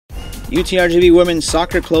UTRGV women's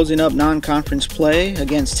soccer closing up non-conference play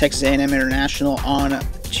against Texas A&M International on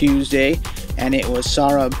Tuesday, and it was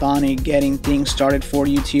Sarah Bonney getting things started for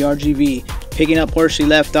UTRGV, picking up where she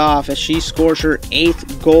left off as she scores her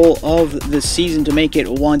 8th goal of the season to make it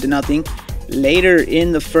 1-0. Later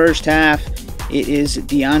in the first half, it is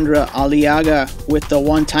Diandra Aliaga with the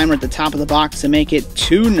one-timer at the top of the box to make it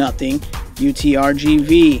 2-0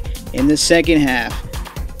 UTRGV. In the second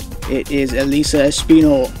half, it is Elisa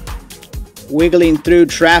Espino wiggling through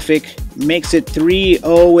traffic, makes it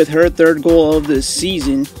 3-0 with her 3rd goal of the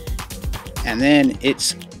season. And then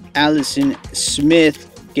it's Allison Smith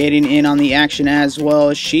getting in on the action as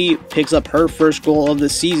well. She picks up her 1st goal of the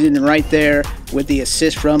season right there with the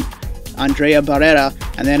assist from Andrea Barrera.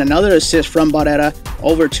 And then another assist from Barrera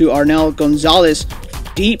over to Arnel Gonzalez,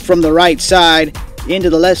 deep from the right side into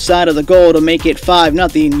the left side of the goal to make it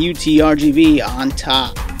 5-0 UTRGV on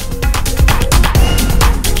top.